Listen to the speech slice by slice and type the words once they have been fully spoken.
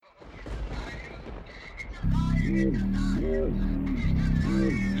You're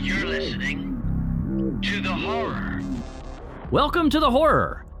listening to the horror. Welcome to the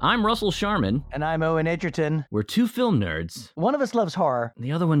horror. I'm Russell Sharman. And I'm Owen Edgerton. We're two film nerds. One of us loves horror.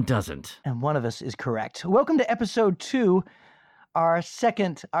 The other one doesn't. And one of us is correct. Welcome to episode 2, our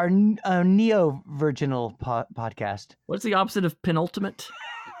neo-virginal podcast. What's the opposite of penultimate?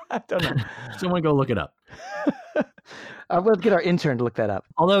 I don't know. Someone go look it up. We'll get our intern to look that up.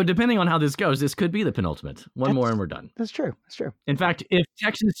 Although, depending on how this goes, this could be the penultimate. One more and we're done. That's true. That's true. In fact, if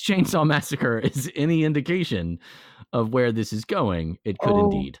Texas Chainsaw Massacre is any indication of where this is going, it could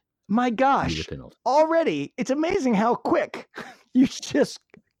indeed. My gosh. Already, it's amazing how quick you just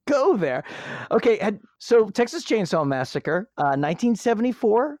go there. Okay, so Texas Chainsaw Massacre,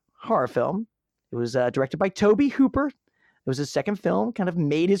 1974 horror film. It was directed by Tobe Hooper. It was his second film, kind of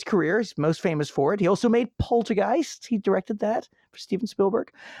made his career. He's most famous for it. He also made Poltergeist. He directed that for Steven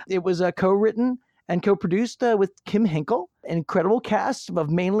Spielberg. It was co-written and co-produced with Kim Hinkle. An incredible cast of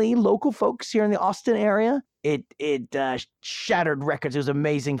mainly local folks here in the Austin area. It shattered records. It was an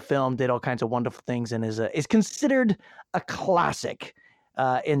amazing film, did all kinds of wonderful things, and is considered a classic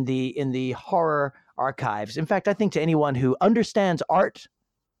in the horror archives. In fact, I think to anyone who understands art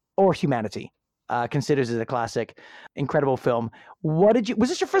or humanity, considers it a classic. Incredible film. Was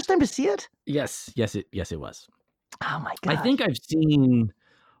this your first time to see it? Yes, it was. Oh my God. I think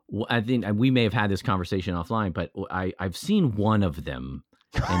we may have had this conversation offline, but I've seen one of them,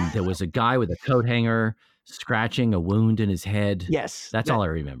 and there was a guy with a coat hanger scratching a wound in his head. Yes. That's all I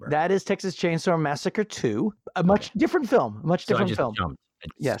remember. That is Texas Chainsaw Massacre 2, a much different film, I just jumped.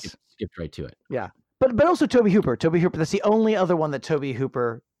 Skipped right to it. Yeah. But also Tobe Hooper, that's the only other one that Tobe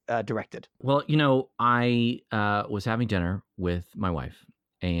Hooper directed. Well, I was having dinner with my wife,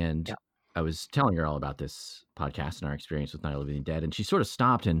 and I was telling her all about this podcast and our experience with Night of the Living Dead, and she sort of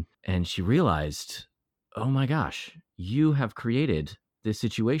stopped and she realized, oh my gosh, you have created this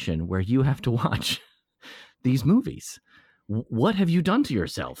situation where you have to watch these movies. What have you done to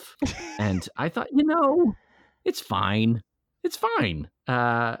yourself? And I thought, it's fine. It's fine.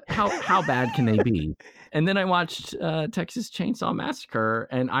 How bad can they be? And then I watched Texas Chainsaw Massacre,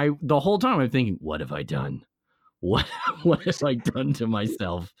 and the whole time I'm thinking, what have I done? What have I done to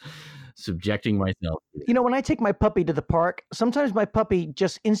myself? Subjecting myself. When I take my puppy to the park, sometimes my puppy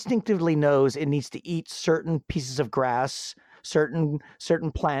just instinctively knows it needs to eat certain pieces of grass, certain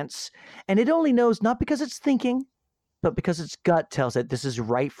plants, and it only knows not because it's thinking, but because its gut tells it this is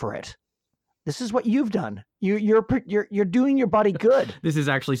right for it. This is what you've done. You're doing your body good. This is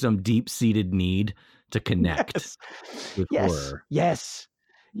actually some deep-seated need to connect with horror. Yes.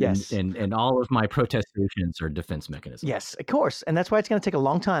 And all of my protestations are defense mechanisms. Yes, of course. And that's why it's going to take a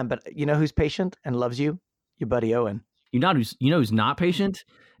long time. But you know who's patient and loves you? Your buddy Owen. Who's not patient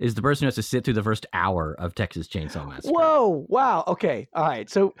is the person who has to sit through the first hour of Texas Chainsaw Massacre. Whoa! Wow. Okay. All right.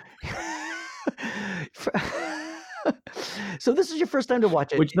 So. So this is your first time to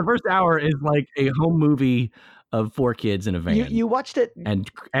watch it. Which the first hour is like a home movie of 4 kids in a van. You watched it,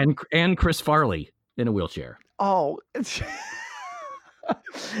 and Chris Farley in a wheelchair. Oh,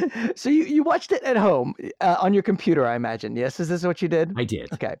 so you watched it at home on your computer, I imagine. Yes, is this what you did? I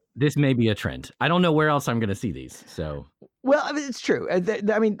did. Okay, this may be a trend. I don't know where else I'm going to see these. So, well, I mean, it's true.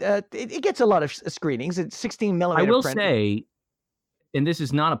 It gets a lot of screenings. It's 16 millimeter. I will print. say, and this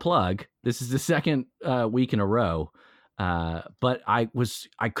is not a plug. This is the second week in a row. But I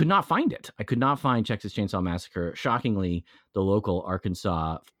could not find it. I could not find Texas Chainsaw Massacre. Shockingly, the local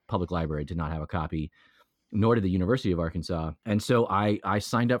Arkansas Public Library did not have a copy, nor did the University of Arkansas. And so I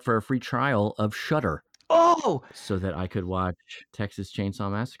signed up for a free trial of Shudder. Oh! So that I could watch Texas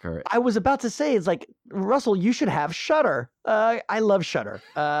Chainsaw Massacre. I was about to say, it's like, Russell, you should have Shudder. I love Shudder.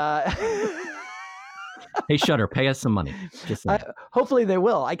 Hey, Shudder, pay us some money. Hopefully they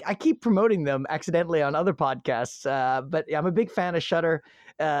will. I keep promoting them accidentally on other podcasts, but I'm a big fan of Shudder.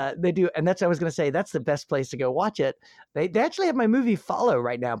 They do, and that's what I was going to say. That's the best place to go watch it. They actually have my movie Follow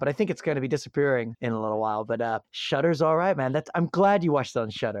right now, but I think it's going to be disappearing in a little while. But Shudder's all right, man. I'm glad you watched it on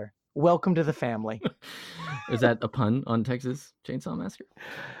Shudder. Welcome to the family. Is that a pun on Texas Chainsaw Massacre?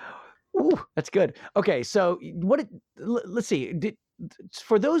 Ooh, that's good. Okay, so let's see.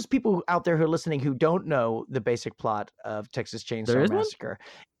 For those people out there who are listening who don't know the basic plot of Texas Chainsaw Massacre,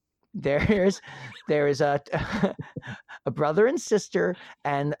 there is a brother and sister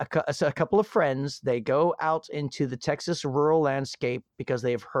and a couple of friends. They go out into the Texas rural landscape because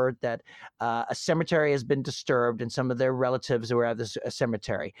they have heard that a cemetery has been disturbed and some of their relatives were at this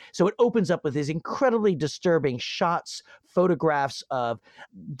cemetery. So it opens up with these incredibly disturbing shots, photographs of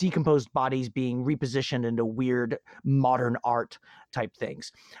decomposed bodies being repositioned into weird modern art. type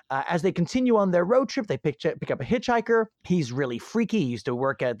things. As they continue on their road trip, they pick up a hitchhiker. He's really freaky. He used to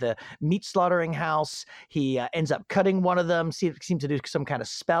work at the meat slaughtering house. He ends up cutting one of them, seems to do some kind of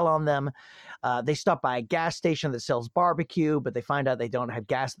spell on them. They stop by a gas station that sells barbecue, but they find out they don't have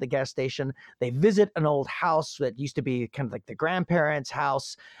gas at the gas station. They visit an old house that used to be kind of like the grandparents'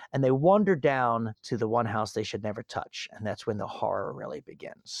 house, and they wander down to the one house they should never touch. And that's when the horror really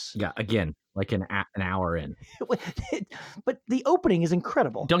begins. Yeah, again, like an hour in. But the opening is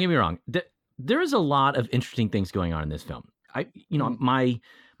incredible. Don't get me wrong. There is a lot of interesting things going on in this film.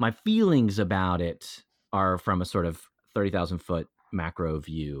 My feelings about it are from a sort of 30,000 foot macro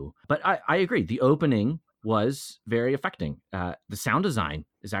view. But I agree. The opening was very affecting. The sound design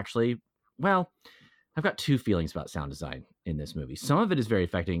is actually, well, I've got two feelings about sound design in this movie. Some of it is very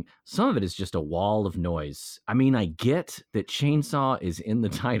affecting. Some of it is just a wall of noise. I mean, I get that chainsaw is in the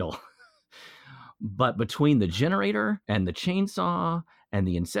title, but between the generator and the chainsaw and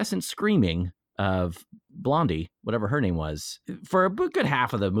the incessant screaming of Blondie, whatever her name was, for a good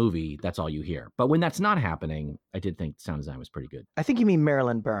half of the movie, that's all you hear. But when that's not happening, I did think sound design was pretty good. I think you mean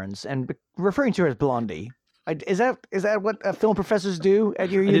Marilyn Burns, and referring to her as Blondie. Is that what film professors do at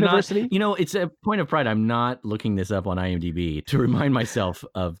your university? It's a point of pride. I'm not looking this up on IMDb to remind myself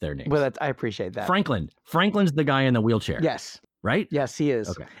of their names. Well, I appreciate that. Franklin's the guy in the wheelchair. Yes. Right? Yes, he is.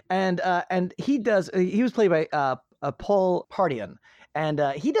 Okay. And he was played by Paul Pardian. And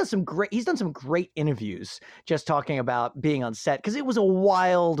he's done some great interviews just talking about being on set, because it was a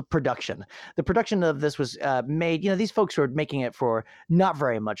wild production. The production of this was made, these folks were making it for not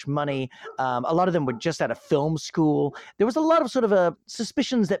very much money. A lot of them were just out of film school. There was a lot of sort of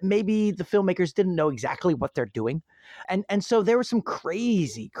suspicions that maybe the filmmakers didn't know exactly what they're doing. And so there were some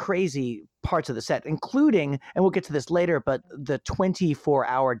crazy parts of the set, including, and we'll get to this later, but the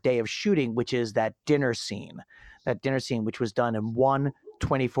 24-hour day of shooting, which is that dinner scene, which was done in one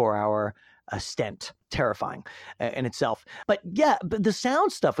 24-hour stint. Terrifying in itself. But the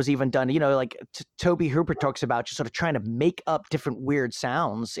sound stuff was even done, like Toby Hooper talks about just sort of trying to make up different weird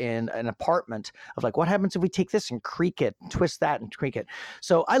sounds in an apartment of like, what happens if we take this and creak it, twist that and creak it.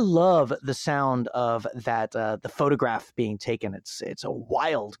 So I love the sound of that, the photograph being taken. It's a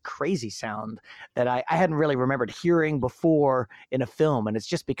wild, crazy sound that I hadn't really remembered hearing before in a film. And it's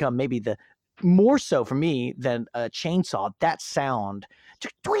just become maybe the more so for me than a chainsaw, that sound.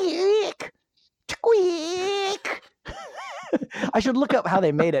 Tweak. I should look up how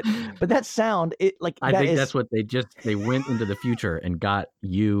they made it, but that sound, that's what they went into the future and got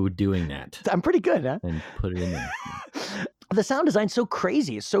you doing that. I'm pretty good, huh? And put it in there. The sound design's so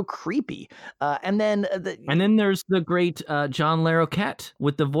crazy, it's so creepy, and then there's the great John Larroquette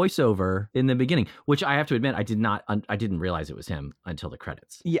with the voiceover in the beginning, which I have to admit I didn't realize it was him until the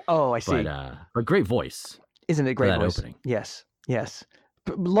credits. Yeah. Oh, I see. But great voice. Isn't it a great voice? Opening. Yes.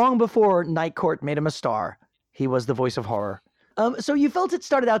 Long before Night Court made him a star, he was the voice of horror. So you felt it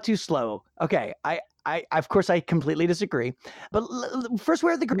started out too slow. Okay, I of course I completely disagree. But first,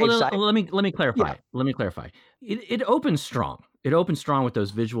 we're at the graveside. Let me clarify. Yeah. Let me clarify. It opens strong. It opens strong with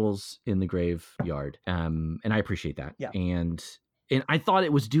those visuals in the graveyard, and I appreciate that. Yeah. And I thought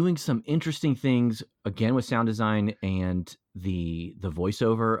it was doing some interesting things again with sound design and the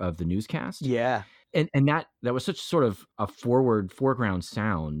voiceover of the newscast. Yeah. And that was such sort of a foreground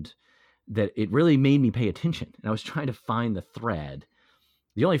sound that it really made me pay attention. And I was trying to find the thread.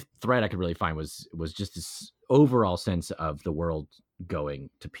 The only thread I could really find was just this overall sense of the world going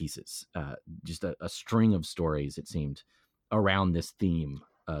to pieces. Just a string of stories, it seemed, around this theme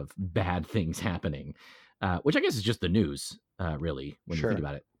of bad things happening, which I guess is just the news, really, when you think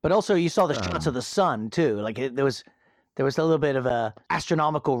about it. But also you saw the shots of the sun, too. Like there was a little bit of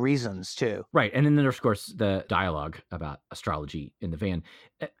astronomical reasons, too. Right. And then there's, of course, the dialogue about astrology in the van.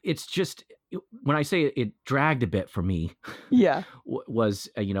 It's just, when I say it dragged a bit for me, was,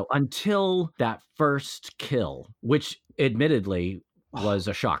 until that first kill, which admittedly was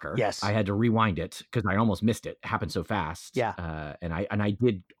a shocker. Yes. I had to rewind it because I almost missed it. It happened so fast. Yeah. And I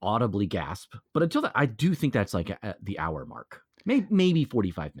did audibly gasp. But until that, I do think that's like the hour mark. Maybe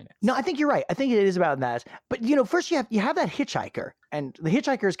 45 minutes. No, I think you're right. I think it is about that. But, first you have that hitchhiker. And the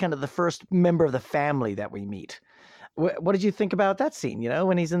hitchhiker is kind of the first member of the family that we meet. What did you think about that scene,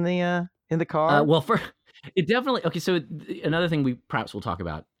 when he's in the car? It definitely... Okay, so another thing we perhaps will talk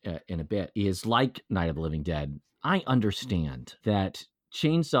about in a bit is, like Night of the Living Dead, I understand that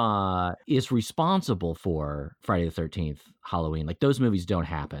Chainsaw is responsible for Friday the 13th, Halloween. Like, those movies don't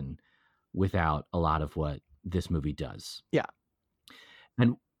happen without a lot of what this movie does. Yeah.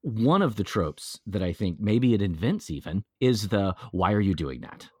 And one of the tropes that I think maybe it invents even is why are you doing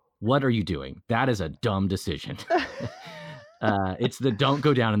that? What are you doing? That is a dumb decision. It's the don't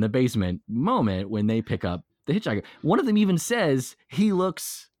go down in the basement moment when they pick up the hitchhiker. One of them even says he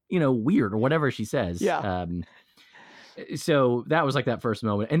looks, weird or whatever she says. Yeah. So that was like that first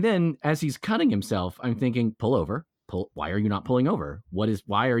moment. And then as he's cutting himself, I'm thinking, pull over. Why are you not pulling over?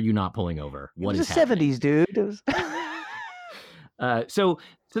 Why are you not pulling over? What is happening? It was the 70s, dude. It was... So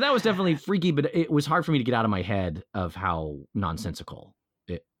that was definitely freaky, but it was hard for me to get out of my head of how nonsensical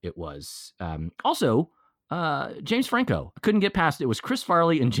it was. Also, James Franco. I couldn't get past it. It was Chris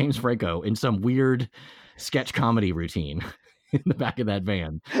Farley and James Franco in some weird sketch comedy routine in the back of that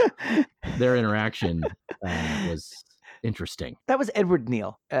van. Their interaction was interesting. That was Edward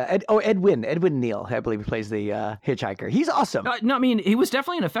Neal. Edwin Neal, I believe, plays the hitchhiker. He's awesome. No, I mean, he was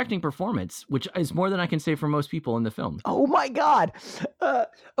definitely an affecting performance, which is more than I can say for most people in the film. Oh my God.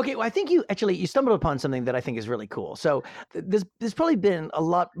 Okay, well, I think you stumbled upon something that I think is really cool. So there's probably been a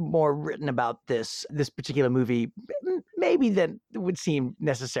lot more written about this particular movie, maybe than would seem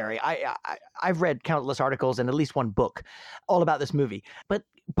necessary. I've read countless articles and at least one book all about this movie, but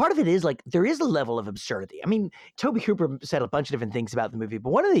part of it is like there is a level of absurdity. I mean, Toby Hooper said a bunch of different things about the movie, but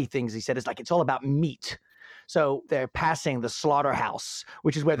one of the things he said is like it's all about meat. So they're passing the slaughterhouse,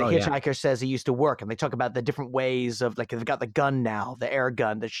 which is where the hitchhiker says he used to work. And they talk about the different ways of, like, they've got the gun now, the air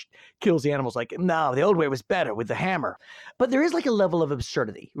gun that kills the animals. Like, no, the old way was better with the hammer. But there is like a level of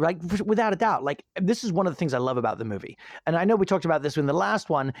absurdity, right? Without a doubt. Like, this is one of the things I love about the movie. And I know we talked about this in the last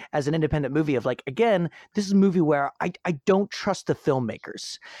one as an independent movie of like, again, this is a movie where I don't trust the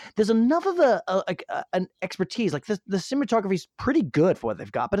filmmakers. There's enough of an expertise. Like the cinematography is pretty good for what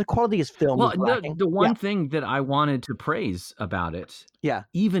they've got, but the quality is film. Well, the one thing that I wanted to praise about it,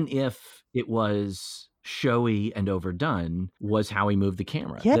 even if it was showy and overdone, was how he moved the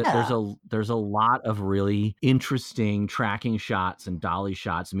camera. There's a lot of really interesting tracking shots and dolly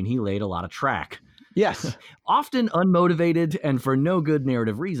shots. I mean, he laid a lot of track. Yes. Often unmotivated and for no good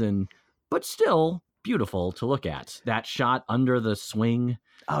narrative reason, but still beautiful to look at. That shot under the swing.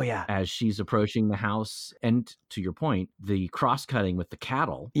 Oh, yeah. As she's approaching the house. And to your point, the cross-cutting with the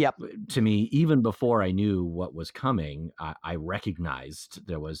cattle. Yep. To me, even before I knew what was coming, I recognized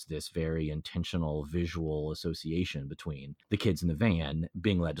there was this very intentional visual association between the kids in the van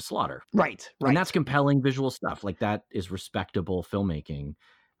being led to slaughter. Right. And that's compelling visual stuff. Like, that is respectable filmmaking.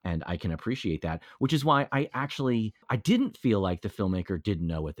 And I can appreciate that, which is why I didn't feel like the filmmaker didn't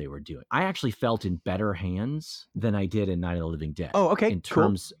know what they were doing. I actually felt in better hands than I did in Night of the Living Dead. Oh, okay. In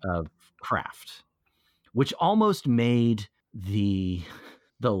terms of craft, which almost made the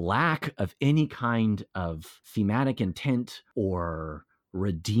lack of any kind of thematic intent or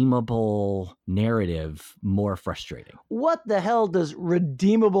redeemable narrative more frustrating. What the hell does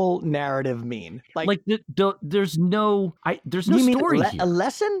redeemable narrative mean? Like there's no story here. A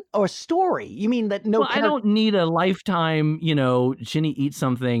lesson or story? You mean that I don't need a Lifetime, Ginny eats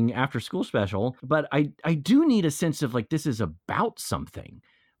something after school special, but I do need a sense of like this is about something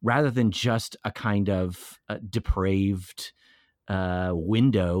rather than just a kind of depraved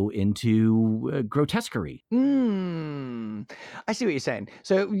window into grotesquerie. I see what you're saying.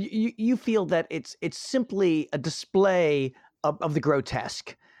 So you feel that it's simply a display of the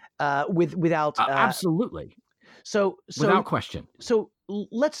grotesque, without absolutely. So without question. So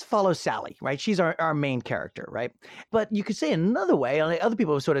let's follow Sally, right? She's our main character, right? But you could say another way, other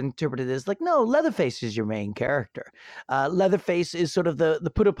people have sort of interpreted this like, no, Leatherface is your main character. Leatherface is sort of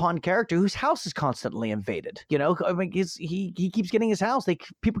the put upon character whose house is constantly invaded. I mean, he keeps getting his house.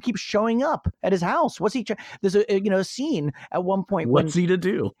 People keep showing up at his house. There's a scene at one point. What's he to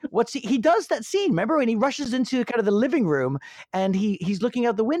do? He does that scene, remember, when he rushes into kind of the living room and he's looking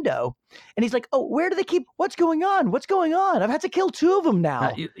out the window and he's like, oh, where do they keep, what's going on? I've had to kill 2 of them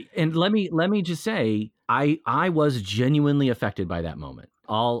now. And let me just say, I was genuinely affected by that moment.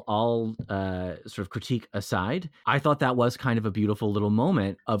 All sort of critique aside, I thought that was kind of a beautiful little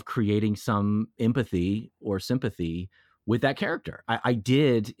moment of creating some empathy or sympathy with that character. I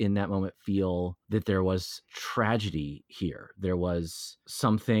did in that moment feel that there was tragedy here. There was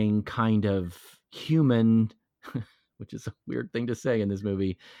something kind of human, which is a weird thing to say in this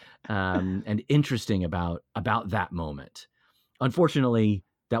movie, and interesting about that moment. Unfortunately,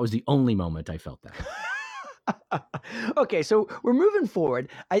 that was the only moment I felt that. Okay, so we're moving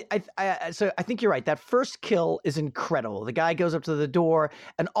forward. So I think you're right. That first kill is incredible. The guy goes up to the door,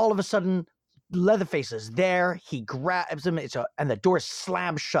 and all of a sudden, Leatherface is there. He grabs him, and the door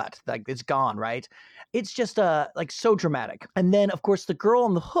slams shut. Like, it's gone, right? It's just like so dramatic. And then, of course, the girl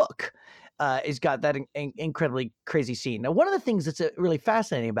on the hook. is got that incredibly crazy scene. Now, one of the things that's really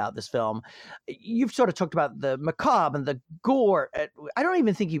fascinating about this film, you've sort of talked about the macabre and the gore. I'm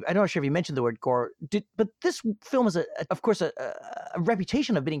not sure if you mentioned the word gore, but this film is, of course, a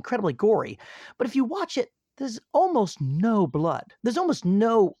reputation of being incredibly gory. But if you watch it, there's almost no blood. There's almost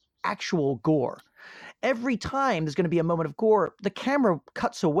no actual gore. Every time there's going to be a moment of gore, the camera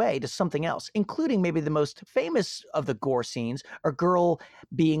cuts away to something else, including maybe the most famous of the gore scenes, a girl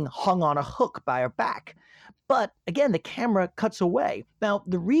being hung on a hook by her back. But again, the camera cuts away. Now,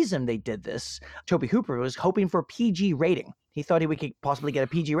 the reason they did this, Tobe Hooper was hoping for a PG rating. He thought we could possibly get a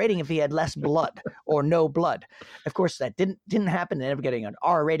PG rating if he had less blood or no blood. Of course, that didn't happen. They ended up getting an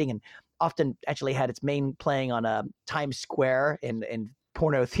R rating, and often actually had its main playing on Times Square in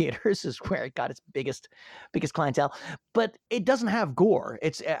porno theaters is where it got its biggest clientele. But it doesn't have gore.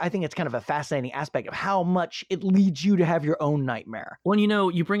 I think it's kind of a fascinating aspect of how much it leads you to have your own nightmare. Well,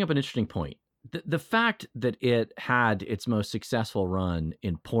 you bring up an interesting point. The fact that it had its most successful run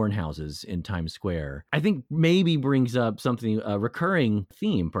in porn houses in Times Square, I think maybe brings up something, a recurring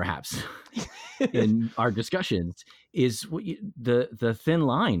theme perhaps in our discussions, is the thin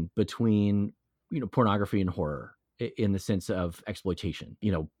line between pornography and horror, in the sense of exploitation.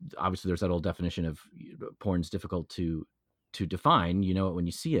 Obviously there's that old definition of porn's difficult to define, it when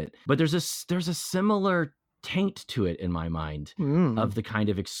you see it. But there's a similar taint to it in my mind of the kind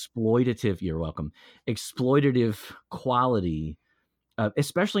of exploitative quality of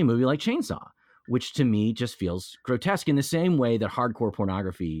especially a movie like Chainsaw, which to me just feels grotesque in the same way that hardcore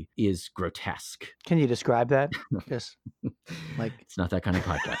pornography is grotesque. Can you describe that? Just like it's not that kind of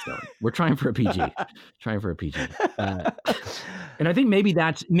podcast though. We're trying for a PG. And I think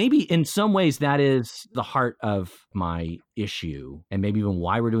maybe in some ways that is the heart of my issue, and maybe even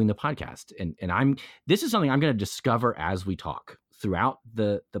why we're doing the podcast. And this is something I'm going to discover as we talk throughout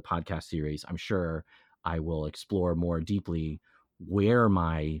the podcast series. I'm sure I will explore more deeply where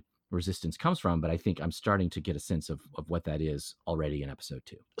my resistance comes from, but I think I'm starting to get a sense of what that is already in episode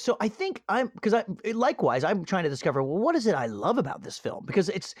 2. So I think likewise, I'm trying to discover, well, what is it I love about this film? Because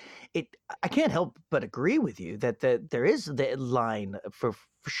I can't help but agree with you that there is the line for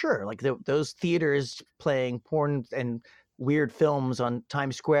sure. Like those theaters playing porn and weird films on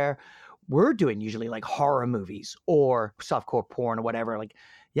Times Square, we're doing usually like horror movies or softcore porn or whatever. Like,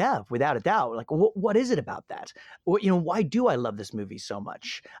 yeah, without a doubt. Like, what is it about that? Or, why do I love this movie so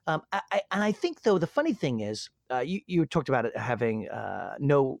much? I think, though, the funny thing is, you talked about it having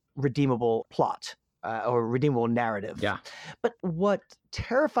no redeemable plot or redeemable narrative. Yeah. But what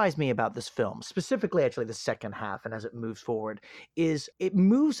terrifies me about this film, specifically actually the second half and as it moves forward, is it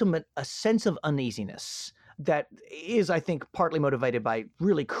moves from a sense of uneasiness that is, I think, partly motivated by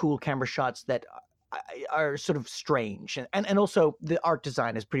really cool camera shots that are sort of strange, and also the art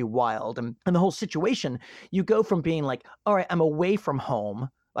design is pretty wild, and the whole situation, you go from being like, all right, I'm away from home,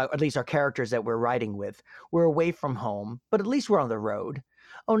 at least our characters that we're riding with, we're away from home, but at least we're on the road.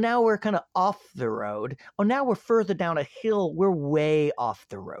 Oh, now we're kind of off the road. Oh, now we're further down a hill. We're way off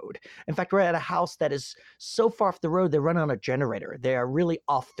the road. In fact, we're at a house that is so far off the road, they run on a generator. They are really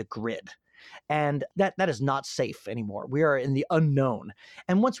off the grid. And that is not safe anymore. We are in the unknown.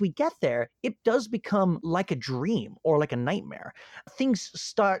 And once we get there, it does become like a dream or like a nightmare. Things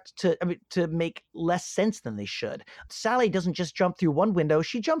start to make less sense than they should. Sally doesn't just jump through one window.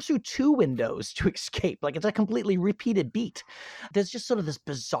 She jumps through 2 windows to escape. Like, it's a completely repeated beat. There's just sort of this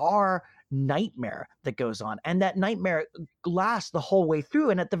bizarre nightmare that goes on, and that nightmare lasts the whole way through,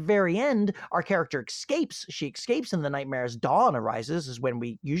 and at the very end our character escapes. She escapes and the nightmare as dawn arises, is when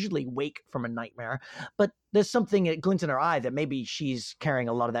we usually wake from a nightmare, but there's something that glints in her eye that maybe she's carrying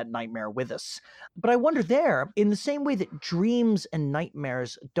a lot of that nightmare with us. But I wonder, there, in the same way that dreams and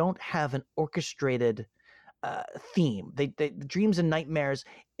nightmares don't have an orchestrated theme, the dreams and nightmares,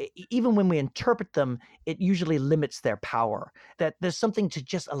 even when we interpret them, it usually limits their power. That there's something to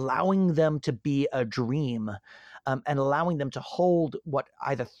just allowing them to be a dream, and allowing them to hold what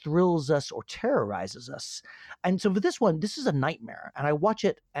either thrills us or terrorizes us. And so for this one, this is a nightmare, and I watch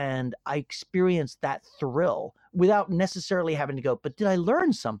it and I experience that thrill without necessarily having to go, but did I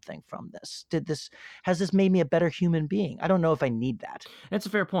learn something from this? Has this made me a better human being? I don't know if I need that. That's a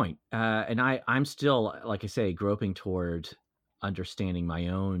fair point. And I'm still, like I say, groping toward understanding my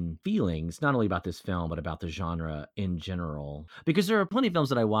own feelings, not only about this film, but about the genre in general. Because there are plenty of films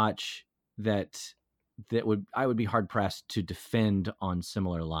that I watch that I would be hard pressed to defend on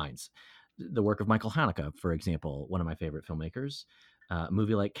similar lines. The work of Michael Haneke, for example, one of my favorite filmmakers, a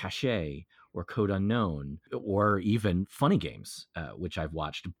movie like Caché or Code Unknown, or even Funny Games, which I've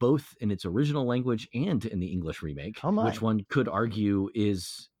watched both in its original language and in the English remake, which one could argue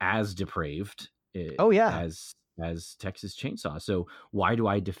is as depraved as Texas Chainsaw. So why do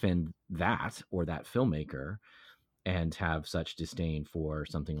I defend that or that filmmaker and have such disdain for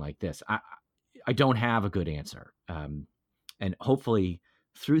something like this? I don't have a good answer. And hopefully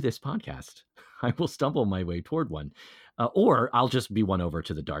through this podcast, I will stumble my way toward one, or I'll just be won over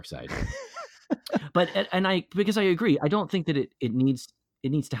to the dark side. But because I agree, I don't think that it needs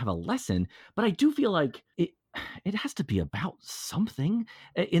to have a lesson, but I do feel like it has to be about something,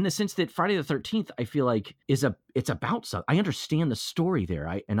 in the sense that Friday the 13th, I feel like it's about something. I understand the story there.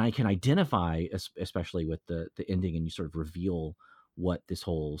 I can identify, especially with the ending, and you sort of reveal what this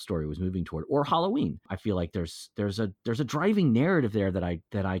whole story was moving toward. Or Halloween, I feel like there's a driving narrative there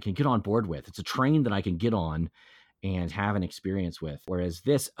that I can get on board with. It's a train that I can get on and have an experience with. Whereas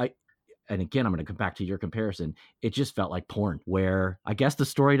this, and again, I'm going to come back to your comparison, it just felt like porn, where I guess the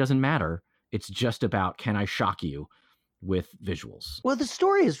story doesn't matter. It's just about, can I shock you with visuals? Well, the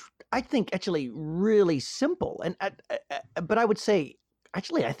story is, I think, actually really simple. And but I would say,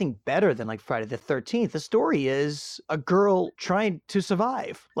 actually, I think better than like Friday the 13th. The story is a girl trying to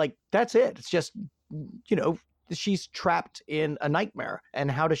survive. Like, that's it. It's just, she's trapped in a nightmare.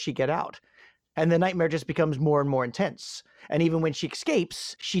 And how does she get out? And the nightmare just becomes more and more intense. And even when she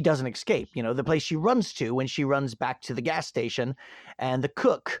escapes, she doesn't escape. The place she runs to when she runs back to the gas station, and the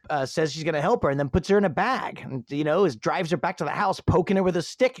cook says she's going to help her and then puts her in a bag and, drives her back to the house, poking her with a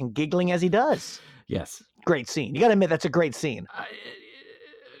stick and giggling as he does. Yes. Great scene. You got to admit, that's a great scene.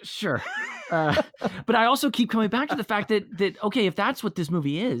 Sure. But I also keep coming back to the fact that, okay, if that's what this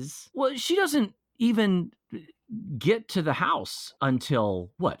movie is, well, she doesn't even get to the house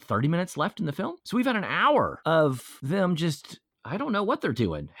until 30 minutes left in the film. So we've had an hour of them just, I don't know what they're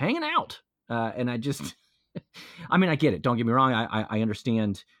doing, hanging out. And I just, I mean, I get it. Don't get me wrong. I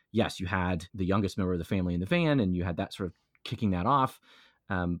understand. Yes, you had the youngest member of the family in the van, and you had that sort of kicking that off.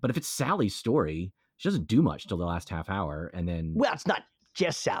 But if it's Sally's story, she doesn't do much till the last half hour. And then, well, it's not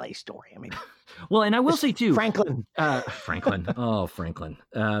just Sally's story. I mean, well, and I will say too, Franklin. Oh, Franklin.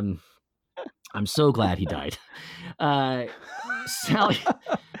 I'm so glad he died. Sally,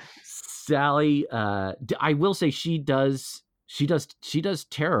 I will say she does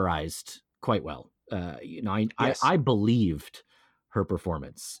terrorized quite well. Yes. I believed her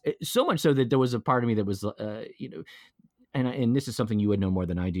performance, so much so that there was a part of me that was, and this is something you would know more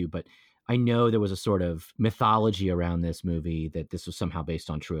than I do, but I know there was a sort of mythology around this movie that this was somehow based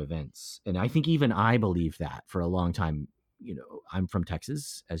on true events. And I think even I believed that for a long time. I'm from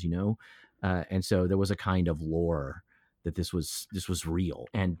Texas, as you know. And so there was a kind of lore that this was real.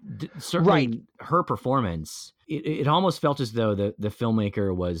 And certainly her performance, it almost felt as though the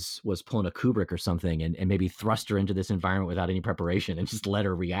filmmaker was pulling a Kubrick or something and maybe thrust her into this environment without any preparation and just let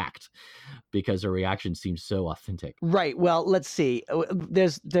her react, because her reaction seems so authentic. Right. Well, let's see.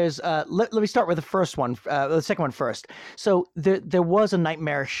 Let me start with the first one, the second one first. So there was a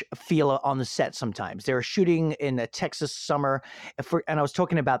nightmarish feel on the set sometimes. They were shooting in a Texas summer, and I was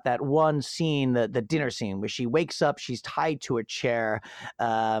talking about that one scene, the dinner scene, where she wakes up, she's tied to a chair.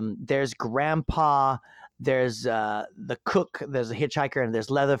 There's Grandpa. There's the cook, there's a hitchhiker, and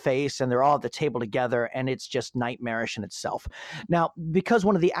there's Leatherface, and they're all at the table together, and it's just nightmarish in itself. Now, because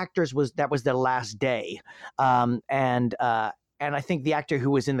one of the actors was their last day, and I think the actor who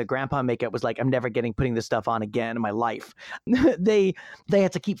was in the grandpa makeup was like, I'm never putting this stuff on again in my life. They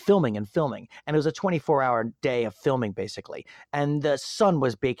had to keep filming, and it was a 24-hour day of filming, basically. And the sun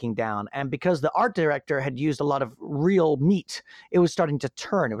was baking down. And because the art director had used a lot of real meat, it was starting to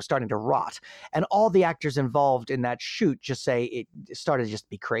turn. It was starting to rot. And all the actors involved in that shoot just say it started to just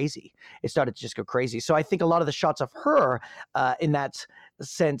be crazy. It started to just go crazy. So I think a lot of the shots of her in that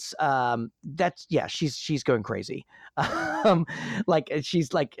sense, she's going crazy. I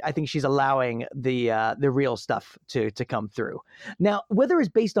think she's allowing the real stuff to come through. Now, whether it's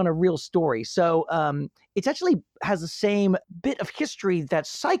based on a real story, so it actually has the same bit of history that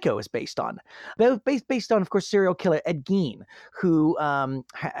Psycho is based on. Based on, of course, serial killer Ed Gein, who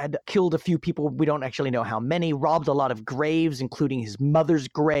had killed a few people. We don't actually know how many, robbed a lot of graves, including his mother's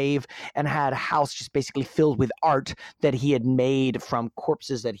grave, and had a house just basically filled with art that he had made from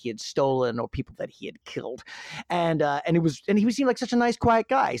corpses that he had stolen or people that he had killed. And he seemed like such a nice, quiet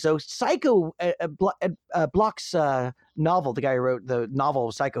guy. So Psycho, Bloch's novel, the guy who wrote the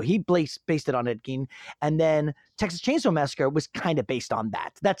novel Psycho, he based it on Ed Gein. And then Texas Chainsaw Massacre was kind of based on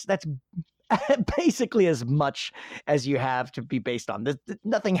that. That's basically as much as you have to be based on.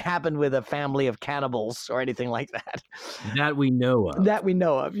 Nothing happened with a family of cannibals or anything like that. That we know of. That we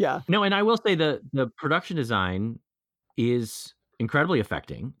know of, yeah. No, and I will say the production design is incredibly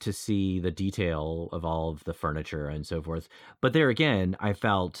affecting to see the detail of all of the furniture and so forth. But there again, I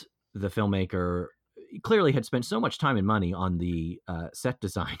felt the filmmaker clearly had spent so much time and money on the set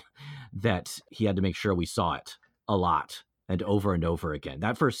design that he had to make sure we saw it a lot and over again.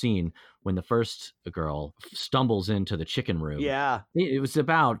 That first scene when the first girl stumbles into the chicken room. Yeah. It was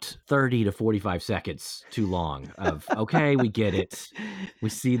about 30 to 45 seconds too long of, okay, we get it. We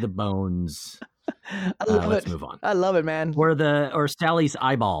see the bones. I love let's it. move on. I love it, man. Or Sally's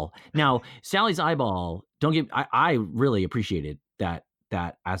eyeball. Now, Sally's eyeball, I really appreciated that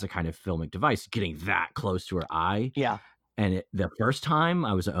as a kind of filmic device, getting that close to her eye. Yeah. And the first time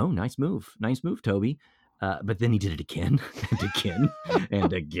I was, oh, nice move, Toby. But then he did it again and again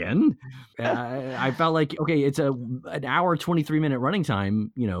and again. I felt like, okay, it's an hour, 23-minute running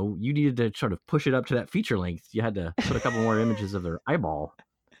time. You know, you needed to sort of push it up to that feature length. You had to put a couple more images of their eyeball.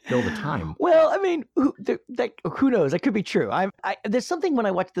 Fill the time. Well, I mean, who knows? That could be true. There's something when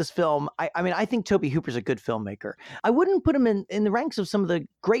I watch this film. I think Tobe Hooper's a good filmmaker. I wouldn't put him in the ranks of some of the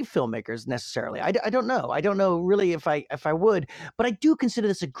great filmmakers necessarily. I don't know. I don't know really if I would, but I do consider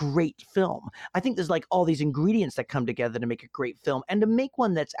this a great film. I think there's like all these ingredients that come together to make a great film and to make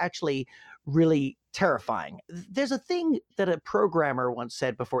one that's actually really terrifying. There's a thing that a programmer once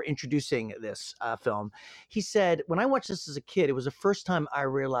said before introducing this film. He said, when I watched this as a kid, it was the first time I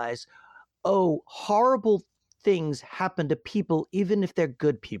realized, oh, horrible things happen to people, even if they're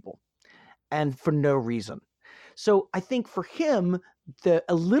good people, and for no reason. So I think for him,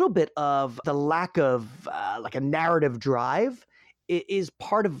 a little bit of the lack of like a narrative drive is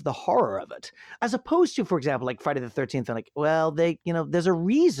part of the horror of it, as opposed to, for example, like Friday the 13th, and like, well, there's a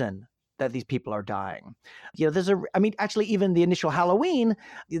reason that these people are dying. Actually, even the initial Halloween,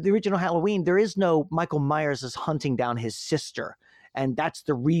 the original Halloween, there is no Michael Myers is hunting down his sister. And that's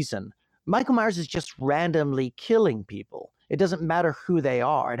the reason. Michael Myers is just randomly killing people. It doesn't matter who they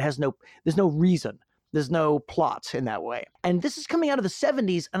are. There's no reason. There's no plot in that way. And this is coming out of the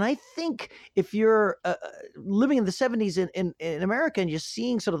 70s. And I think if you're living in the 70s in America and you're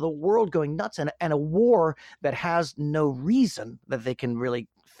seeing sort of the world going nuts and a war that has no reason that they can really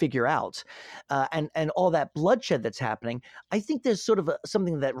figure out, and all that bloodshed that's happening, I think there's sort of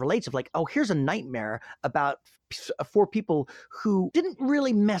something that relates of like, oh, here's a nightmare about 4 people who didn't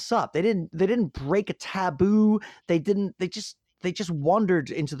really mess up. They didn't break a taboo. They just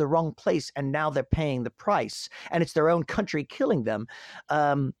wandered into the wrong place, and now they're paying the price, and it's their own country killing them.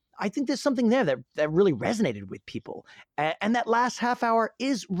 I think there's something there that really resonated with people. And that last half hour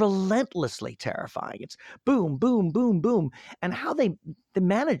is relentlessly terrifying. It's boom, boom, boom, boom. And how they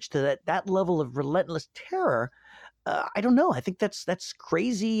manage to that level of relentless terror, I don't know. I think that's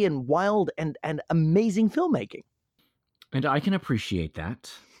crazy and wild and amazing filmmaking. And I can appreciate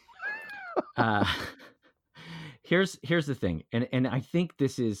that. Here's the thing. And I think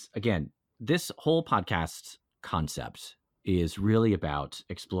this is, again, this whole podcast concept is really about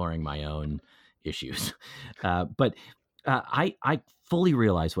exploring my own issues. But I fully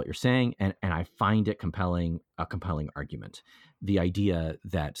realize what you're saying, and I find it a compelling argument. The idea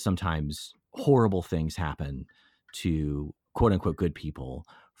that sometimes horrible things happen to quote unquote good people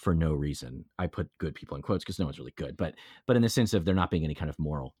for no reason. I put good people in quotes because no one's really good, but in the sense of there not being any kind of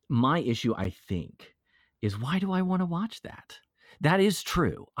moral. My issue, I think, is why do I want to watch that? That is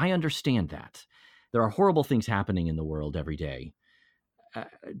true. I understand that. There are horrible things happening in the world every day.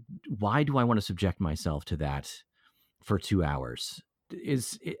 Why do I want to subject myself to that for 2 hours?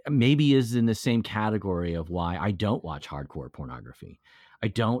 Maybe is in the same category of why I don't watch hardcore pornography. I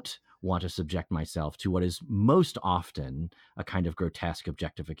don't want to subject myself to what is most often a kind of grotesque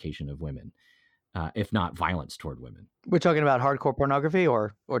objectification of women, if not violence toward women. We're talking about hardcore pornography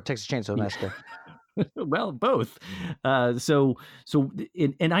or Texas Chainsaw Massacre. Well, both. I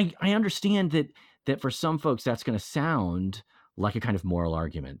understand that for some folks that's going to sound like a kind of moral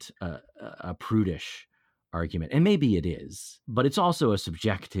argument, a prudish argument, and maybe it is, but it's also a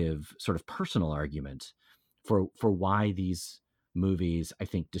subjective sort of personal argument for why these movies, I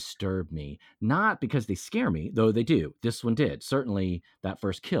think, disturb me. Not because they scare me, though they do. This one did. Certainly that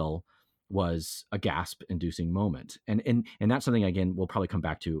first kill was a gasp-inducing moment. And that's something, again, we'll probably come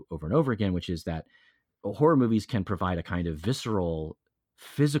back to over and over again, which is that horror movies can provide a kind of visceral,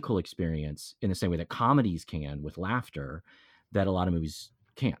 physical experience in the same way that comedies can with laughter that a lot of movies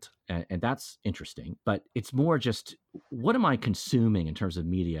can't. And that's interesting. But it's more just, what am I consuming in terms of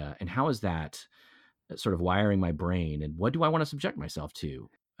media, and how is that sort of wiring my brain, and what do I want to subject myself to?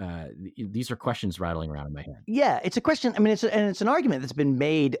 these are questions rattling around in my head. Yeah, it's a question. I mean, it's an argument that's been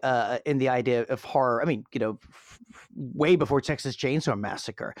made in the idea of horror. I mean, way before Texas Chainsaw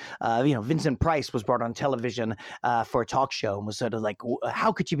Massacre. Vincent Price was brought on television for a talk show and was sort of like,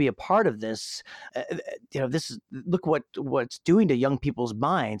 "How could you be a part of this? Look what's doing to young people's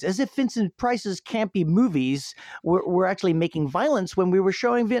minds." As if Vincent Price's campy movies were actually making violence when we were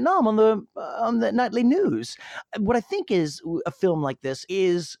showing Vietnam on the nightly news. What I think is a film like this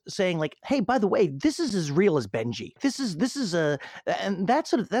is saying like, hey, by the way, this is as real as Benji. This is and that's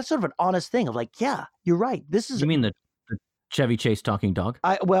sort of an honest thing of like, yeah, you're right. This is. You mean the Chevy Chase talking dog?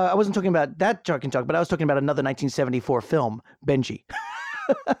 I wasn't talking about that talking dog, but I was talking about another 1974 film, Benji.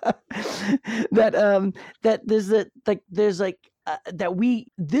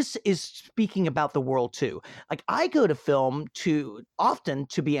 This is speaking about the world too. Like, I go to film often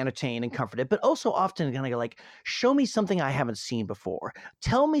to be entertained and comforted, but also often kind of like, show me something I haven't seen before.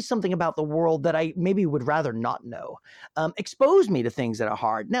 Tell me something about the world that I maybe would rather not know. Expose me to things that are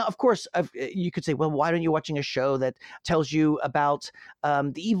hard. Now, of course, you could say, well, why don't you watching a show that tells you about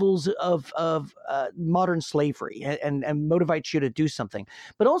the evils of modern slavery and motivates you to do something?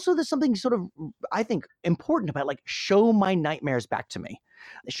 But also there's something sort of, I think, important about like, show my nightmares back to me.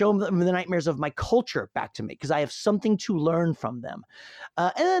 Show them the nightmares of my culture back to me, because I have something to learn from them.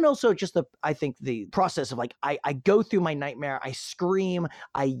 And then also just I think the process of like, I go through my nightmare, I scream,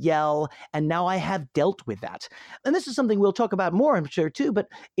 I yell, and now I have dealt with that. And this is something we'll talk about more, I'm sure, too, but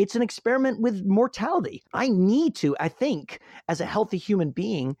it's an experiment with mortality. I need to, I think, as a healthy human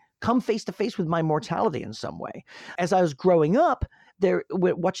being, come face to face with my mortality in some way. As I was growing up,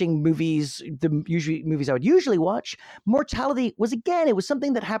 watching movies, movies I would usually watch, mortality was, again, it was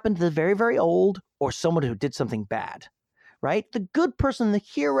something that happened to the very, very old or someone who did something bad, right? The good person, the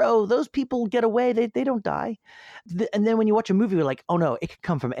hero, those people get away, they don't die. And then when you watch a movie, you're like, oh no, it can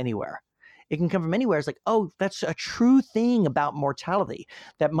come from anywhere. It can come from anywhere. It's like, oh, that's a true thing about mortality,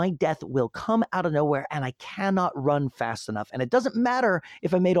 that my death will come out of nowhere and I cannot run fast enough. And it doesn't matter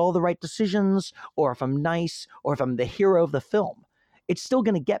if I made all the right decisions or if I'm nice or if I'm the hero of the film. It's still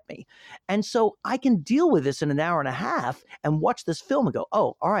going to get me. And so I can deal with this in an hour and a half and watch this film and go,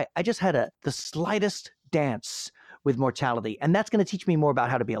 oh, all right, I just had the slightest dance with mortality. And that's going to teach me more about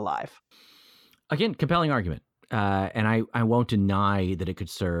how to be alive. Again, compelling argument. And I won't deny that it could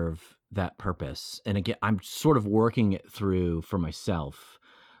serve that purpose. And again, I'm sort of working it through for myself,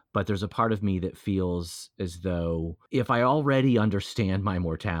 but there's a part of me that feels as though if I already understand my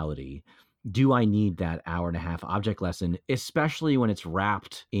mortality, do I need that hour and a half object lesson, especially when it's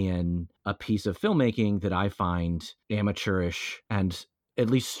wrapped in a piece of filmmaking that I find amateurish and, at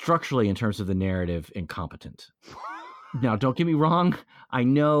least structurally in terms of the narrative, incompetent? Now, don't get me wrong. I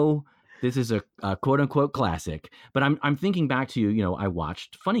know this is a quote unquote classic, but I'm thinking back to, I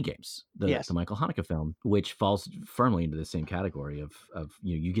watched Funny Games, the Michael Haneke film, which falls firmly into the same category of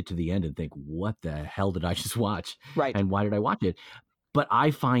you get to the end and think, what the hell did I just watch? Right. And why did I watch it? But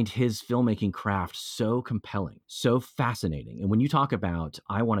I find his filmmaking craft so compelling, so fascinating. And when you talk about,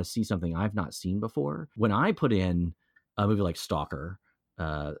 I want to see something I've not seen before, when I put in a movie like Stalker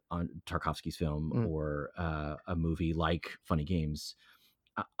on Tarkovsky's film, or a movie like Funny Games,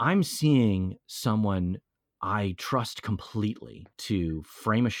 I'm seeing someone I trust completely to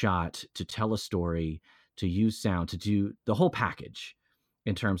frame a shot, to tell a story, to use sound, to do the whole package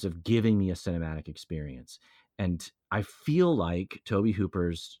in terms of giving me a cinematic experience. And I feel like Tobe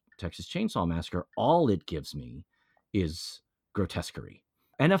Hooper's Texas Chainsaw Massacre, all it gives me is grotesquerie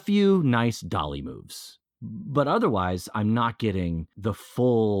and a few nice dolly moves. But otherwise, I'm not getting the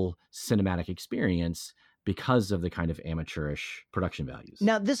full cinematic experience because of the kind of amateurish production values.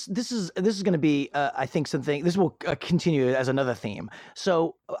 Now, this is going to be, I think, something. This will continue as another theme.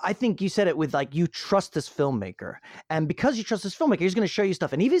 So I think you said it with like, you trust this filmmaker, and because you trust this filmmaker, he's going to show you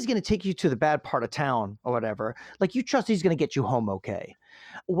stuff, and even if he's going to take you to the bad part of town or whatever, like, you trust he's going to get you home okay.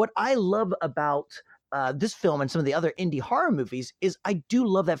 What I love about this film and some of the other indie horror movies is I do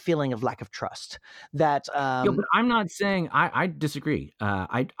love that feeling of lack of trust. That but I'm not saying I disagree.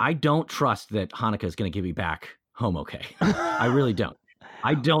 I don't trust that Haneke is going to give me back home okay. I really don't.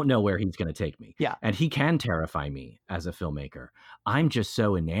 I don't know where he's going to take me. Yeah, and he can terrify me as a filmmaker. I'm just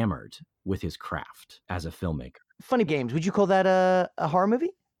so enamored with his craft as a filmmaker. Funny Games, would you call that a horror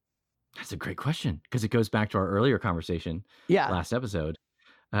movie? That's a great question, because it goes back to our earlier conversation. Last episode.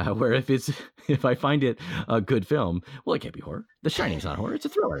 Where if I find it a good film, well, it can't be horror. The Shining's not horror; it's a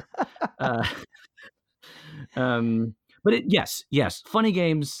thriller. But yes, Funny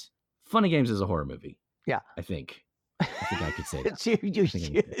Games is a horror movie. Yeah, I think I could say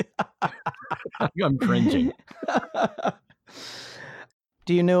that. I'm cringing.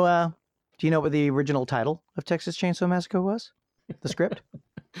 Do you know? Do you know what the original title of Texas Chainsaw Massacre was? The script?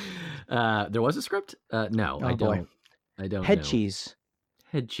 There was a script? No, Oh, I boy. don't. I don't Head know. cheese.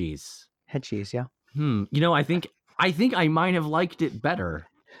 Head cheese. Head cheese. Yeah. You know, I think I might have liked it better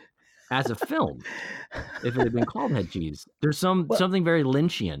as a film if it had been called Head Cheese. There's something very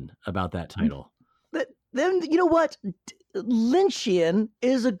Lynchian about that title. Then you know what? Lynchian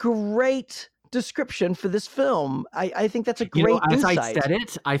is a great description for this film. I think that's a great insight. As I said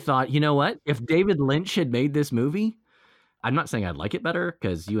it, I thought, you know what? If David Lynch had made this movie, I'm not saying I'd like it better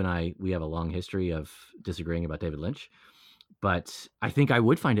because you and I, we have a long history of disagreeing about David Lynch, but I think I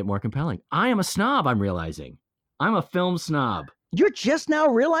would find it more compelling. I am a snob, I'm realizing. I'm a film snob. You're just now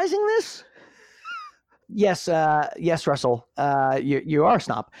realizing this? Yes, Russell. You are a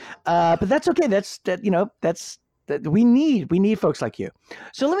snob, but that's okay. We need folks like you.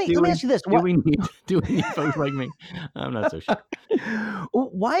 So let me ask you this: do we need folks like me? I'm not so sure.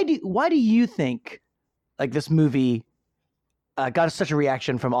 Why do you think like this movie got such a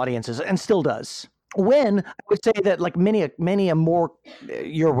reaction from audiences and still does? When I would say that like many a more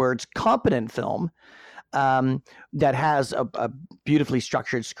your words competent film that has a beautifully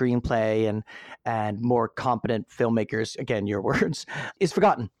structured screenplay and more competent filmmakers, again, your words, is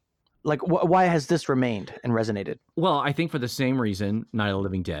forgotten. Like, why has this remained and resonated? Well, I think for the same reason Night of the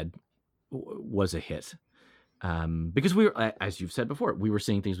Living Dead was a hit. Because we were, as you've said before, we were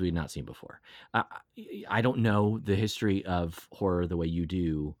seeing things we had not seen before. I don't know the history of horror the way you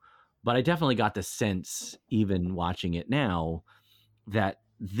do, but I definitely got the sense, even watching it now, that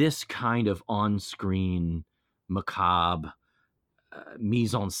this kind of on-screen macabre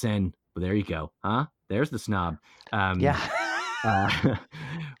mise en scène, well, there you go, huh? There's the snob.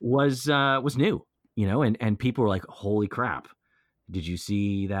 Was new, you know, and people were like, "Holy crap! Did you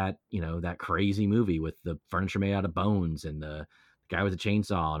see that? You know, that crazy movie with the furniture made out of bones and the guy with a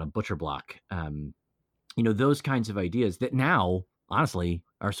chainsaw and a butcher block?" You know, those kinds of ideas that now, honestly,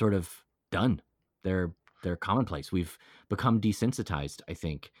 are sort of done. They're commonplace. We've become desensitized, I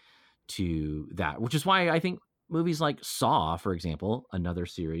think, to that, which is why I think movies like Saw, for example, another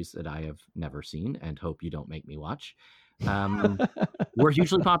series that I have never seen and hope you don't make me watch, were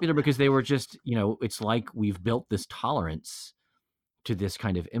hugely popular because they were just, you know, it's like we've built this tolerance to this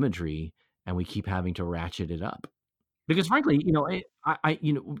kind of imagery and we keep having to ratchet it up. Because frankly, you know, I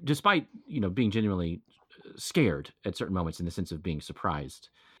you know, despite, you know, being genuinely scared at certain moments in the sense of being surprised,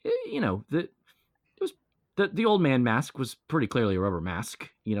 you know, the old man mask was pretty clearly a rubber mask.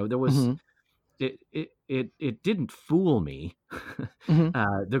 You know, there was it didn't fool me.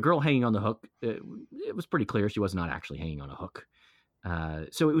 The girl hanging on the hook, it was pretty clear she was not actually hanging on a hook.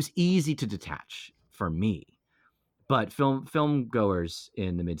 So it was easy to detach for me. But film goers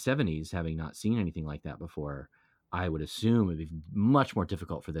in the mid 70s, having not seen anything like that before, I would assume it'd be much more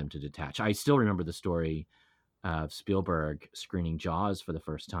difficult for them to detach. I still remember the story of Spielberg screening Jaws for the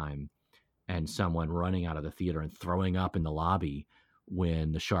first time and someone running out of the theater and throwing up in the lobby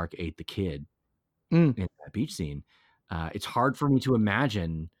when the shark ate the kid in that beach scene. It's hard for me to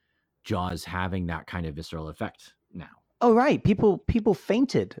imagine Jaws having that kind of visceral effect now. Oh, right. People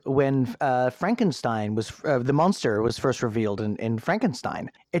fainted when Frankenstein was the monster was first revealed in Frankenstein.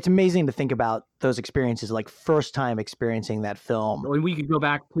 It's amazing to think about those experiences, like first time experiencing that film. When we could go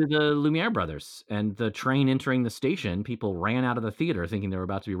back to the Lumiere brothers and the train entering the station, people ran out of the theater thinking they were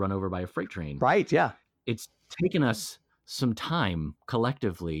about to be run over by a freight train. Right. Yeah. It's taken us some time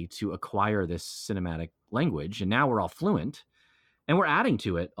collectively to acquire this cinematic language, and now we're all fluent, and we're adding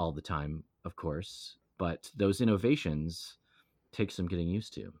to it all the time, of course. But those innovations take some getting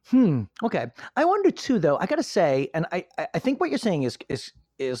used to. Okay. I wonder too, though. I got to say, and I think what you're saying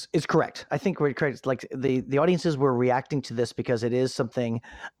is correct. I think we're correct. Like the audiences were reacting to this because it is something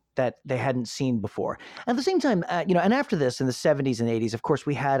that they hadn't seen before. At the same time, you know, and after this in the 70s and 80s, of course,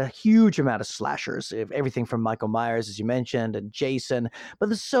 we had a huge amount of slashers, everything from Michael Myers, as you mentioned, and Jason, but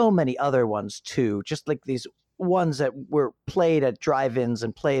there's so many other ones too, just like these ones that were played at drive-ins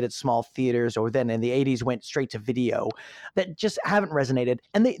and played at small theaters, or then in the 80s went straight to video, that just haven't resonated.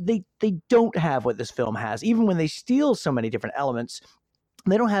 And they don't have what this film has, even when they steal so many different elements.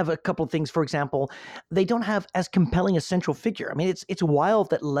 They don't have a couple of things. For example, they don't have as compelling a central figure. I mean, it's wild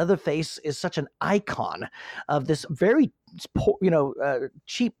that Leatherface is such an icon of this very,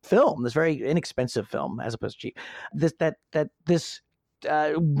 cheap film, this very inexpensive film, as opposed to cheap. This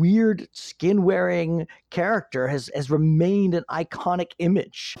weird skin-wearing character has remained an iconic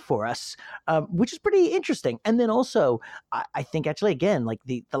image for us, which is pretty interesting. And then also, I think actually, again, like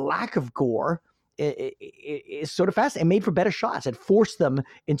the lack of gore is sort of fascinating. It made for better shots. It forced them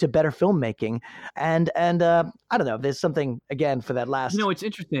into better filmmaking. And I don't know. There's something again for that last. It's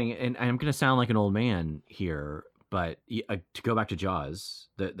interesting, and I'm going to sound like an old man here, but to go back to Jaws,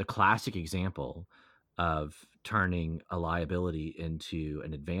 the classic example of turning a liability into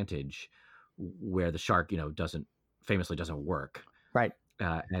an advantage, where the shark, famously doesn't work. Right.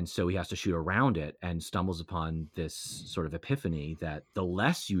 And so he has to shoot around it and stumbles upon this sort of epiphany that the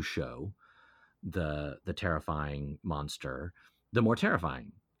less you show the terrifying monster, the more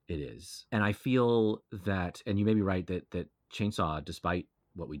terrifying it is. And I feel that, and you may be right, that Chainsaw, despite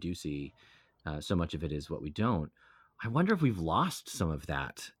what we do see, so much of it is what we don't. I wonder if we've lost some of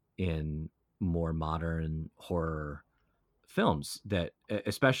that in more modern horror films, that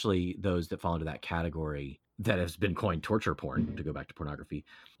especially those that fall into that category that has been coined torture porn, to go back to pornography,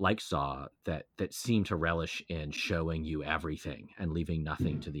 like Saw, that seem to relish in showing you everything and leaving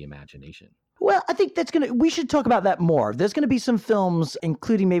nothing to the imagination. Well, I think we should talk about that more. There's going to be some films,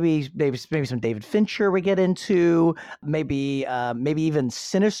 including maybe some David Fincher we get into, maybe even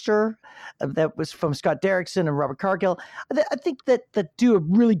Sinister, that was from Scott Derrickson and Robert Cargill. I think that do a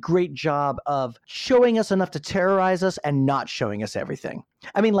really great job of showing us enough to terrorize us and not showing us everything.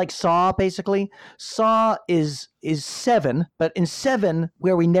 I mean, like Saw, basically. Saw is 7, but in 7,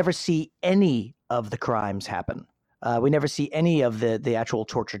 where we never see any of the crimes happen. We never see any of the actual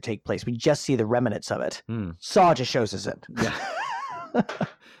torture take place. We just see the remnants of it. Saw just shows us it. Yeah.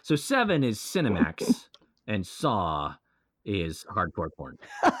 So 7 is Cinemax, and Saw is hardcore porn.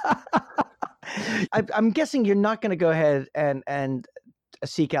 I'm guessing you're not going to go ahead and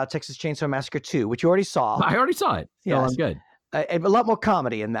seek out Texas Chainsaw Massacre 2, which you already saw. I already saw it. So I'm good. A lot more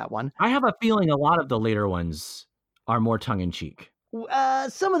comedy in that one. I have a feeling a lot of the later ones are more tongue-in-cheek.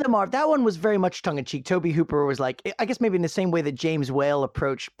 Some of them are. That one was very much tongue-in-cheek. Tobe Hooper was like, I guess maybe in the same way that James Whale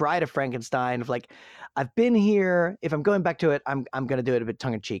approached Bride of Frankenstein, of like, I've been here. If I'm going back to it, I'm going to do it a bit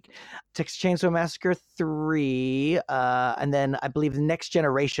tongue-in-cheek. Texas Chainsaw Massacre 3, and then I believe The Next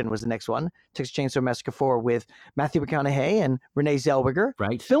Generation was the next one. Texas Chainsaw Massacre 4 with Matthew McConaughey and Renee Zellweger.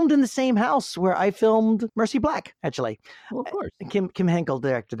 Right. Filmed in the same house where I filmed Mercy Black, actually. Well, of course. Kim Henkel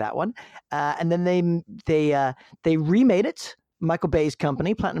directed that one. And then they remade it. Michael Bay's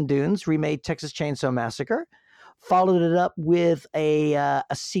company, Platinum Dunes, remade Texas Chainsaw Massacre, followed it up with a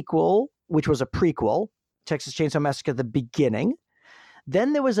sequel, which was a prequel, Texas Chainsaw Massacre: The Beginning.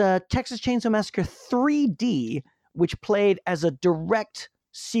 Then there was a Texas Chainsaw Massacre 3D, which played as a direct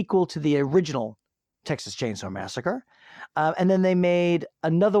sequel to the original Texas Chainsaw Massacre. And then they made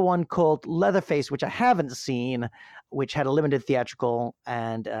another one called Leatherface, which I haven't seen, which had a limited theatrical,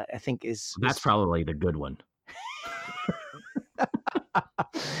 and I think That's probably the good one.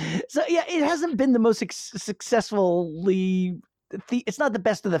 So yeah, it hasn't been the most successfully. It's not the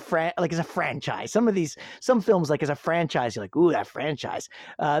best of the like as a franchise. Some films like as a franchise, you're like, ooh, that franchise.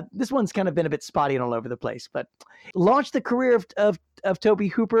 This one's kind of been a bit spotty and all over the place. But launched the career of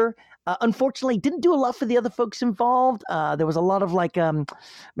Tobe Hooper. Unfortunately, didn't do a lot for the other folks involved. There was a lot of like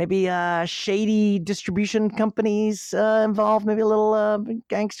maybe shady distribution companies involved, maybe a little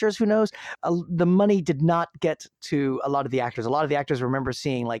gangsters, who knows. The money did not get to a lot of the actors. A lot of the actors remember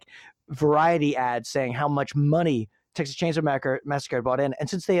seeing like variety ads saying how much money Texas Chainsaw Massacre brought in. And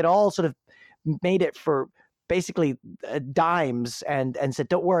since they had all sort of made it for basically dimes and said,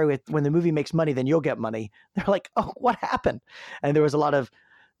 don't worry, when the movie makes money, then you'll get money. They're like, oh, what happened? And there was a lot of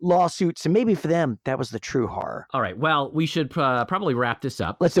lawsuits, and maybe for them that was the true horror. All right, well, we should probably wrap this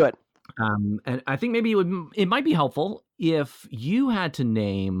up. Let's do it. And I think maybe it might be helpful if you had to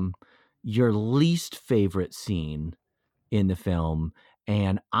name your least favorite scene in the film,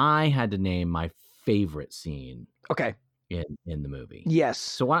 and I had to name my favorite scene. Okay. In the movie. Yes.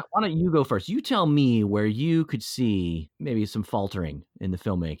 So why don't you go first? You tell me where you could see maybe some faltering in the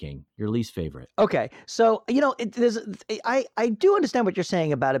filmmaking, your least favorite. Okay. So, I do understand what you're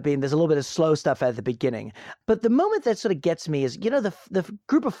saying about it being, there's a little bit of slow stuff at the beginning, but the moment that sort of gets me is, the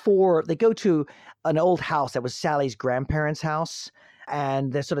group of 4, they go to an old house that was Sally's grandparents' house,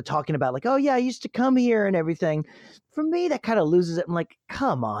 and they're sort of talking about like, oh yeah, I used to come here and everything. For me, that kind of loses it. I'm like,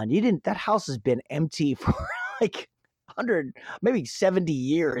 come on, that house has been empty for like 100, maybe 70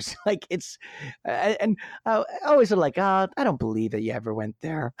 years. Like it's, and I always sort of like, I don't believe that you ever went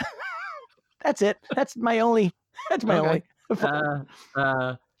there. That's it. That's my only.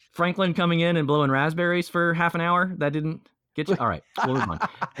 Franklin coming in and blowing raspberries for half an hour. That didn't get you. All right, we'll move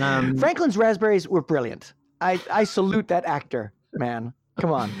on. Franklin's raspberries were brilliant. I salute that actor, man.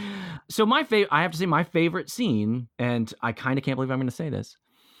 Come on. So I have to say my favorite scene, and I kind of can't believe I'm going to say this,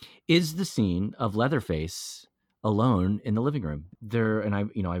 is the scene of Leatherface alone in the living room there. And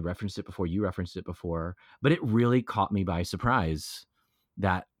I referenced it before, you referenced it before, but it really caught me by surprise,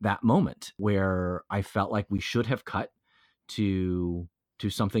 that moment where I felt like we should have cut to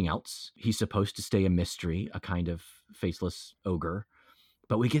something else. He's supposed to stay a mystery, a kind of faceless ogre,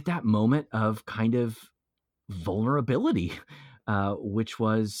 but we get that moment of kind of vulnerability, which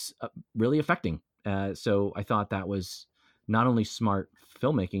was really affecting. So I thought that was not only smart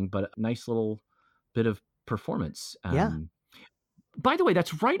filmmaking, but a nice little bit of performance. By the way,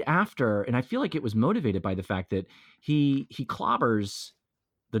 that's right after, and I feel like it was motivated by the fact that he clobbers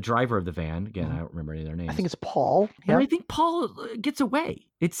the driver of the van. Again, I don't remember any of their names. I think it's Paul. And I think Paul gets away.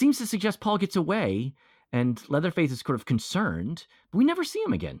 It seems to suggest Paul gets away, and Leatherface is sort of concerned, but we never see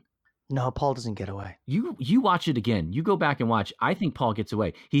him again. No, Paul doesn't get away. You watch it again. You go back and watch. I think Paul gets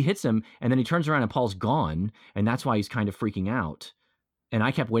away. He hits him, and then he turns around, and Paul's gone, and that's why he's kind of freaking out. And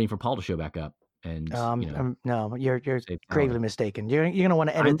I kept waiting for Paul to show back up. And no, you're gravely mistaken. You're going to want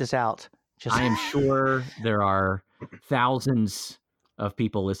to edit this out. I am sure there are thousands of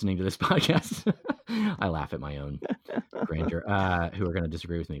people listening to this podcast. I laugh at my own grandeur, who are going to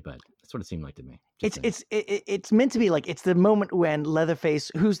disagree with me, but that's what it seemed like to me. It's meant to be like, it's the moment when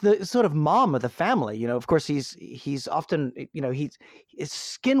Leatherface, who's the sort of mom of the family, of course he's often, he's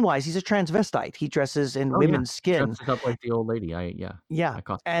skin-wise, he's a transvestite. He dresses in women's skin. Dresses up like the old lady. I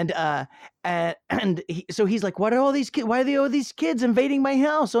caught that. And so he's like, why are all these kids invading my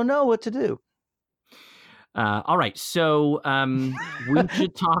house? Oh no, what to do? All right, so we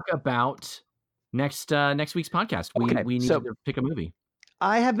should talk about next week's podcast. We need to pick a movie.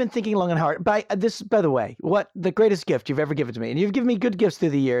 I have been thinking long and hard. By the way, what the greatest gift you've ever given to me, and you've given me good gifts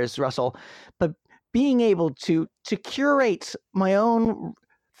through the years, Russell, but being able to curate my own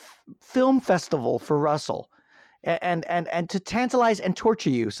film festival for Russell, and to tantalize and torture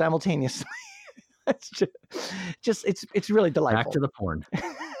you simultaneously. It's really delightful. Back to the porn.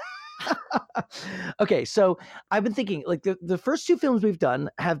 Okay, so I've been thinking, like, the first two films we've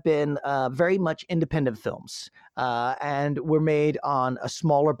done have been very much independent films, and were made on a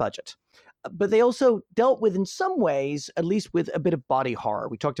smaller budget. But they also dealt with, in some ways, at least with a bit of body horror.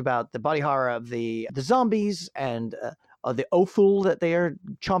 We talked about the body horror of the zombies and the offal that they are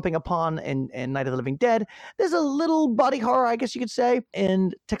chomping upon in Night of the Living Dead. There's a little body horror, I guess you could say,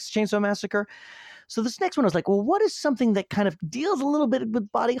 in Texas Chainsaw Massacre. So this next one, I was like, well, what is something that kind of deals a little bit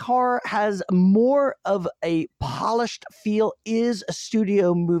with body horror, has more of a polished feel, is a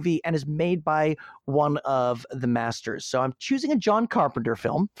studio movie, and is made by one of the masters? So I'm choosing a John Carpenter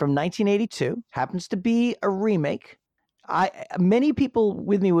film from 1982. Happens to be a remake. Many people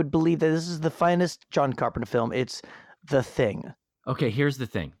with me would believe that this is the finest John Carpenter film. It's The Thing. Okay, here's the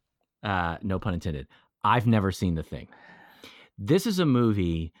thing. No pun intended. I've never seen The Thing. This is a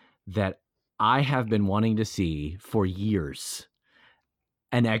movie that I have been wanting to see for years.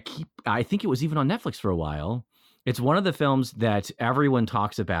 And I think it was even on Netflix for a while. It's one of the films that everyone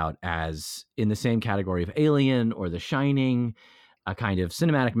talks about as in the same category of Alien or The Shining, a kind of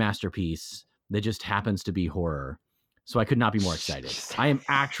cinematic masterpiece that just happens to be horror. So I could not be more excited. I am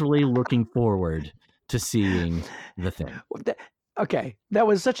actually looking forward to seeing The Thing. Okay, that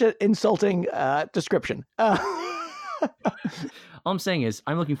was such an insulting description. All I'm saying is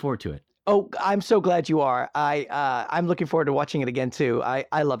I'm looking forward to it. Oh, I'm so glad you are. I'm looking forward to watching it again too.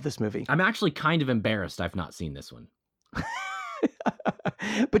 I love this movie. I'm actually kind of embarrassed I've not seen this one.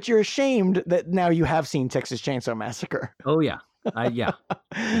 But you're ashamed that now you have seen Texas Chainsaw Massacre. Oh yeah. Yeah.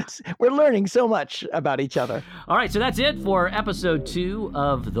 We're learning so much about each other. All right, so that's it for episode 2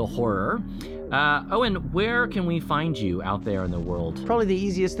 of The Horror. Owen, where can we find you out there in the world? Probably the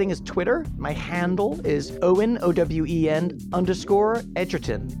easiest thing is Twitter. My handle is Owen, OWEN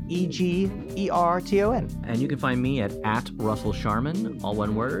 _Edgerton, EGERTON. And you can find me at Russell Sharman, all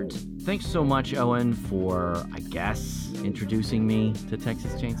one word. Thanks so much, Owen, for, I guess, introducing me to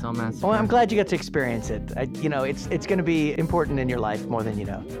Texas Chainsaw Massacre. Well, I'm glad you got to experience it. It's going to be important in your life more than you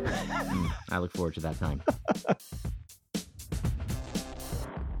know. I look forward to that time.